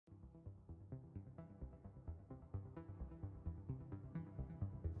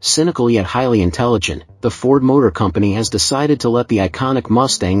cynical yet highly intelligent, the Ford Motor Company has decided to let the iconic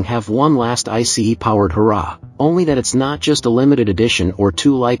Mustang have one last ICE-powered hurrah, only that it's not just a limited edition or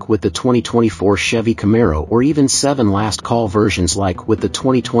two like with the 2024 Chevy Camaro or even 7 last call versions like with the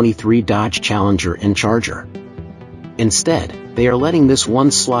 2023 Dodge Challenger and Charger. Instead, they are letting this one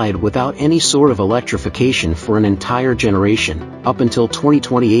slide without any sort of electrification for an entire generation, up until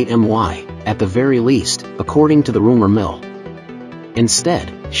 2028 MY, at the very least, according to the rumor mill. Instead,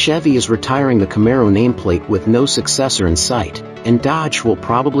 Chevy is retiring the Camaro nameplate with no successor in sight, and Dodge will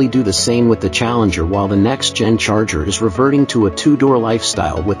probably do the same with the Challenger, while the next-gen Charger is reverting to a two-door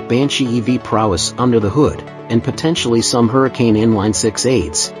lifestyle with Banshee EV prowess under the hood, and potentially some Hurricane inline-six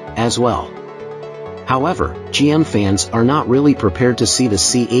aids, as well. However, GM fans are not really prepared to see the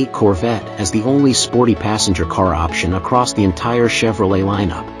C8 Corvette as the only sporty passenger car option across the entire Chevrolet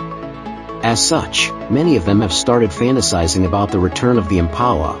lineup. As such, many of them have started fantasizing about the return of the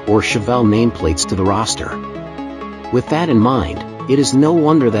Impala or Chevelle nameplates to the roster. With that in mind, it is no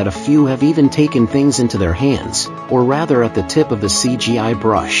wonder that a few have even taken things into their hands, or rather at the tip of the CGI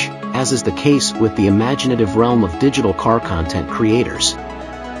brush, as is the case with the imaginative realm of digital car content creators.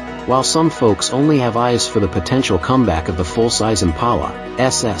 While some folks only have eyes for the potential comeback of the full-size Impala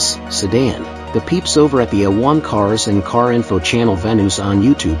SS sedan, the peeps over at the A1 Cars and Car Info channel venues on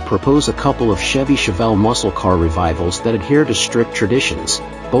YouTube propose a couple of Chevy Chevelle muscle car revivals that adhere to strict traditions,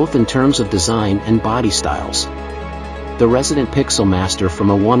 both in terms of design and body styles. The resident pixel master from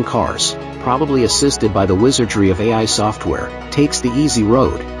A1 Cars, probably assisted by the wizardry of AI software, takes the easy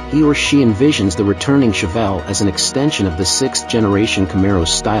road. He or she envisions the returning Chevelle as an extension of the 6th-generation Camaro's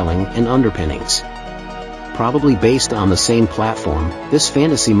styling and underpinnings. Probably based on the same platform, this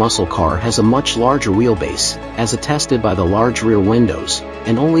fantasy muscle car has a much larger wheelbase, as attested by the large rear windows,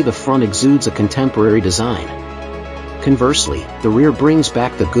 and only the front exudes a contemporary design. Conversely, the rear brings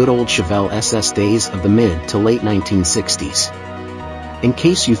back the good old Chevelle SS days of the mid to late 1960s. In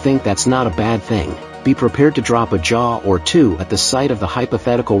case you think that's not a bad thing, be prepared to drop a jaw or two at the sight of the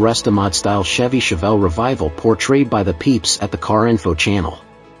hypothetical Restomod-style Chevy Chevelle revival portrayed by the peeps at the Car Info channel.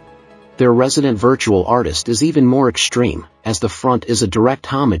 Their resident virtual artist is even more extreme, as the front is a direct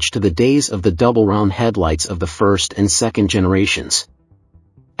homage to the days of the double-round headlights of the first and second generations.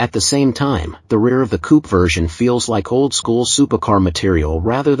 At the same time, the rear of the coupe version feels like old-school supercar material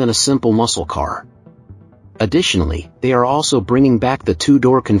rather than a simple muscle car. Additionally, they are also bringing back the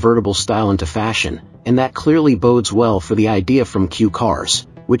two-door convertible style into fashion, and that clearly bodes well for the idea from Q Cars,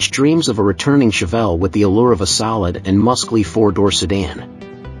 which dreams of a returning Chevelle with the allure of a solid and muscly four-door sedan.